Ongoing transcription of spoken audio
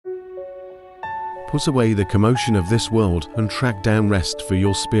Put away the commotion of this world and track down rest for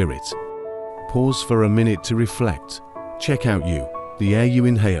your spirit. Pause for a minute to reflect. Check out you, the air you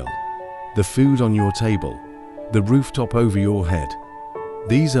inhale, the food on your table, the rooftop over your head.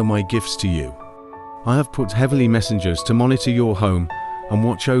 These are my gifts to you. I have put heavenly messengers to monitor your home and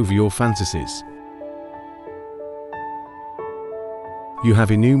watch over your fantasies. You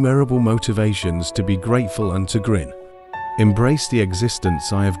have innumerable motivations to be grateful and to grin. Embrace the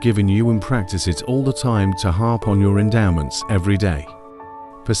existence I have given you and practice it all the time to harp on your endowments every day.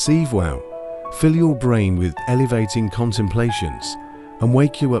 Perceive wow. Fill your brain with elevating contemplations and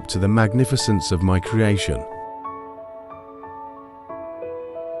wake you up to the magnificence of my creation.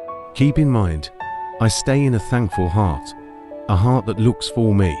 Keep in mind, I stay in a thankful heart, a heart that looks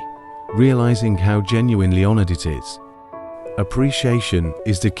for me, realizing how genuinely honored it is. Appreciation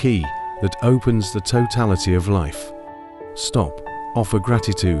is the key that opens the totality of life. Stop, offer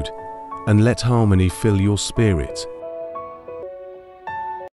gratitude, and let harmony fill your spirit.